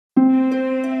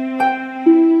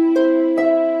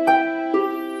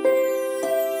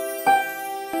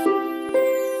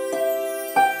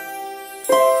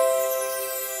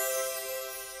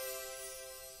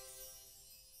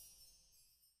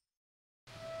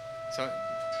So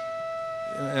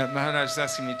Maharaj is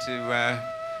asking me to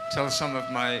tell some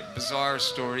of my bizarre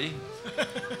story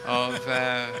of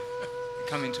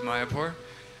coming to Mayapur.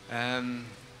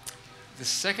 The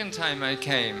second time I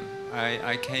came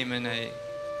in a...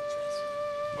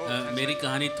 मेरी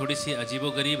कहानी थोड़ी सी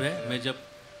अजीबोगरीब है. मैं जब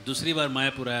दूसरी बार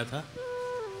मायापुर आया था.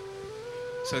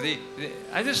 So this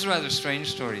is a rather strange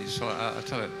story, so I'll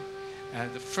tell it.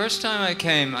 The first time I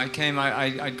came,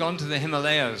 I'd gone to the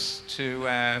Himalayas to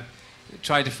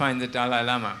try to find the Dalai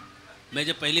Lama. मैं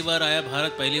जब पहली बार आया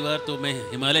भारत पहली बार तो मैं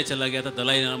हिमालय चला गया था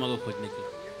दलाई लामा को खोजने के लिए.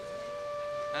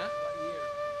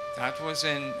 That was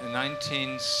in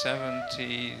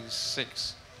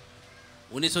 1976.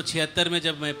 1976 में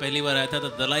जब मैं पहली बार आया था तो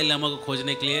दलाई लामा को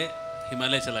खोजने के लिए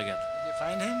हिमालय चला गया था. Did you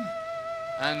find him?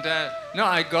 And no,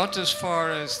 I got as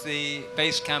far as the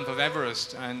base camp of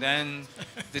Everest, and then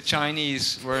the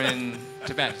Chinese were in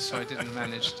Tibet, so I didn't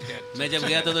manage to get. मैं जब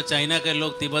गया था तो चाइना के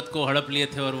लोग तिब्बत को हड़प लिए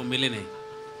थे और वो मिले नहीं.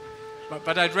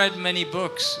 But I'd read many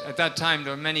books at that time.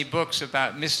 There were many books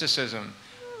about mysticism.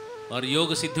 और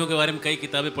योग सिद्धियों के बारे में कई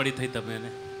किताबें पढ़ी थी तब मैंने.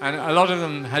 And a lot of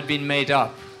them had been made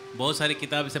up. बहुत सारी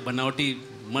किताब से बनावटी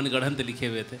मनगढ़ंत लिखे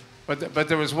हुए थे. But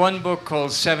there was one book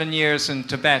called 7 Years in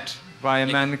Tibet by a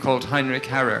man called Heinrich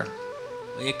Harrer.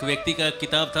 एक व्यक्ति का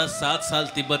किताब था 7 साल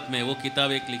तिब्बत में. वो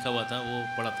किताब एक लिखा हुआ था वो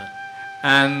पढ़ा था.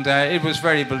 And it was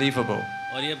very believable.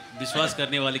 और ये विश्वास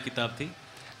करने वाली किताब थी.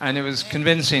 And it was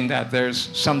convincing that there's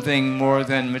something more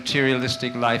than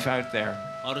materialistic life out there.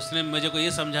 और उसने मुझे को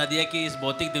ये समझा दिया कि इस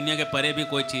भौतिक दुनिया के परे भी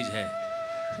कोई चीज है.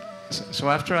 So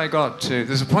after I got to,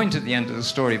 there's a point at the end of the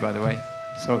story, by the way,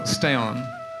 so stay on.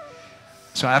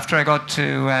 So after I got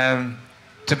to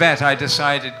Tibet, I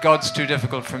decided God's too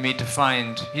difficult for me to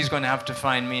find. He's going to have to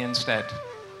find me instead.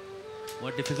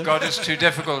 What difficult? God is too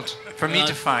difficult for me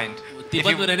to find.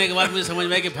 Tibet में रहने के बाद मुझे समझ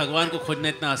में आया कि भगवान को खोजना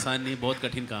इतना आसान नहीं, बहुत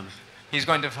कठिन काम है. He's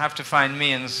going to have to find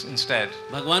me instead.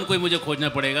 भगवान को ही मुझे खोजना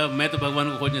पड़ेगा. मैं तो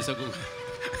भगवान को खोज नहीं सकूंगा.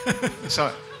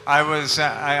 So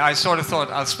I sort of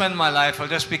thought I'll spend my life. I'll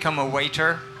just become a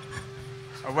waiter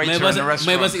in a restaurant.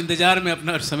 मैं बस इंतजार में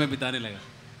अपना समय बिताने लगा.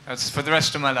 That's for the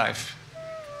rest of my life.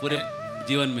 पूरे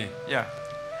जीवन में. Yeah.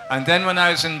 And then when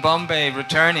I was in Bombay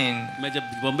returning, मैं जब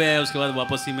बॉम्बे आया उसके बाद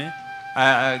वापसी में,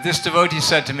 this devotee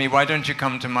said to me, "Why don't you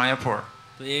come to Mayapur?"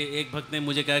 तो एक भक्त ने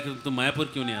मुझे कहा कि तुम मायापुर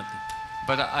क्यों नहीं आते?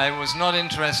 But I was not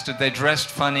interested. They dressed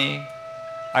funny.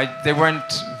 They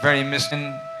weren't very mystic.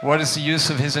 What is the use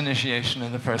of his initiation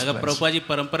in the first अगर place? प्रभुपा जी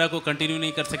परंपरा को कंटिन्यू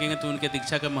नहीं कर सकेंगे तो उनके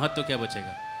दीक्षा का महत्व क्या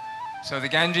बचेगा? So the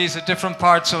Ganges, at different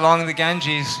parts along the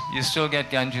Ganges, you still get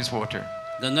Ganges water.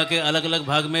 Ganga के अलग-अलग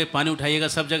भाग में पानी उठाइएगा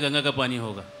सब जगह गंगा का पानी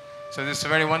होगा. So this is a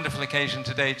very wonderful occasion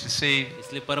today to see.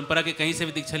 इसलिए परंपरा के कहीं से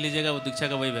भी दीक्षा लीजिएगा वो दीक्षा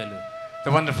का वही value.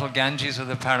 The wonderful Ganges of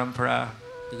the Parampara.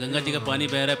 Ganga ji का पानी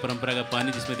बह रहा है परंपरा का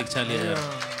पानी जिसमें दीक्षा लिया जा रहा है.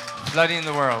 Flooding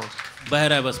the world. बह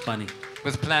रहा है बस पानी.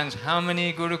 With plans, how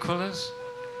many gurukulas?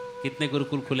 कितने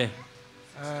गुरुकुल खुले?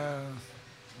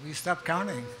 We stopped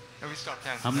counting. We stopped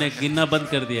counting. हमने गिनना बंद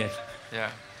कर दिया है. Yeah.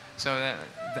 So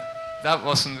that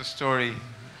wasn't the story.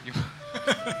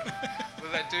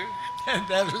 Will that do?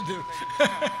 That will do.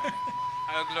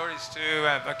 Our glories to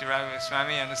Bhakti Radha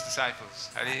Swami and his disciples.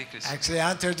 Hare Krishna. Actually,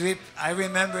 Antardveep, I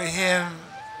remember him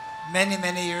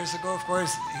many years ago. Of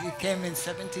course, he came in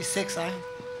 76. Yeah,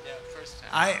 first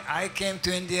time. I came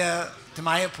to India, to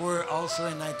Mayapur also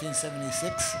in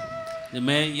 1976.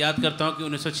 मैं याद करता हूँ कि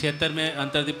 1976 में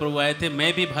अंतर्दीप प्रभु आए थे.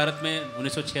 मैं भी भारत में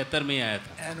 1976 में ही आया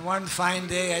था. And one fine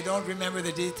day, I don't remember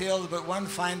the details, but one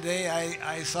fine day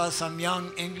I saw some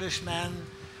young English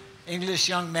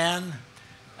young man.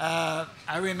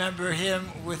 I remember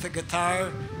him with a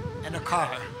guitar and a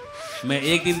car. मैं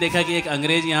एक दिन देखा कि एक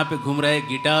अंग्रेज यहाँ पे घूम रहा है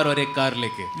गिटार और एक कार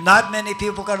लेके. Not many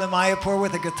people come to Mayapur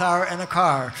with a guitar and a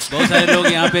car. बहुत सारे लोग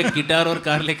यहाँ पे गिटार और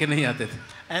कार लेके नहीं आते थे.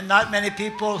 And not many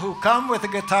people who come with a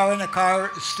guitar and a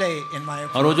car stay in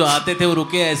Mayapur. और वो जो आते थे वो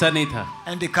रुके ऐसा नहीं था.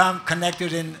 And become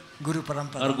connected in Guru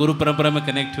Parampara. और गुरु परंपरा में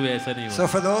कनेक्ट हुए ऐसा नहीं हुआ. So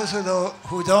for those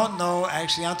who don't know,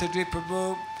 actually Antardveep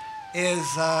Prabhu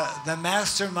is the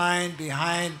mastermind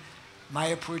behind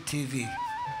Mayapur TV.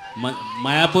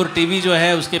 Mayapur TV जो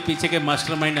है उसके पीछे के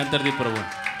मास्टरमाइंड अंतर्दीप प्रभु.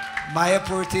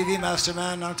 Mayapur TV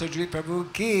mastermind Antardveep Prabhu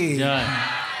ki. जय.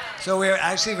 So we are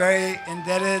actually very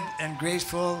indebted and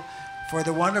grateful for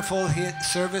the wonderful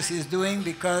service he is doing,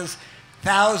 because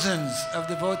thousands of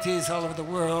devotees all over the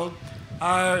world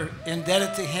are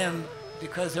indebted to him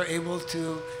because they're able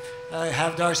to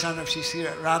have darshan of Shri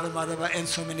Radha Madhava and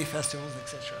so many festivals,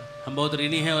 etc. हम बहुत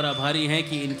ऋणी हैं और आभारी हैं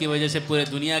कि इनकी वजह से पूरे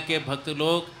दुनिया के भक्त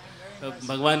लोग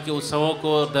भगवान के उत्सवों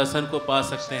को दर्शन को पा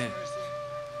सकते हैं.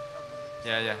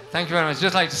 Yeah. Thank you very much.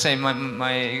 Just like to say,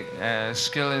 my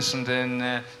skill isn't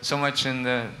in so much in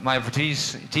the Mayapur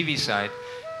TV side,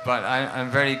 but I'm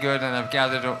very good, and I've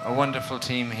gathered a wonderful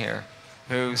team here.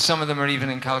 Who some of them are even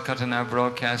in Calcutta now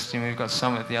broadcasting. We've got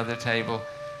some at the other table.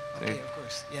 So, Okay, of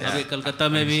course. Yes. अभी कलकत्ता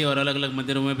में भी और अलग-अलग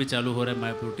मंदिरों में भी चालू हो रहा है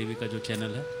मायपुर टीवी का जो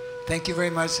चैनल है. Thank you very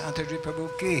much, Antardveep Prabhu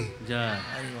ki. जय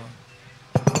Hare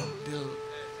Bol.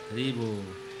 हरि बोल.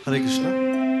 Hare Krishna.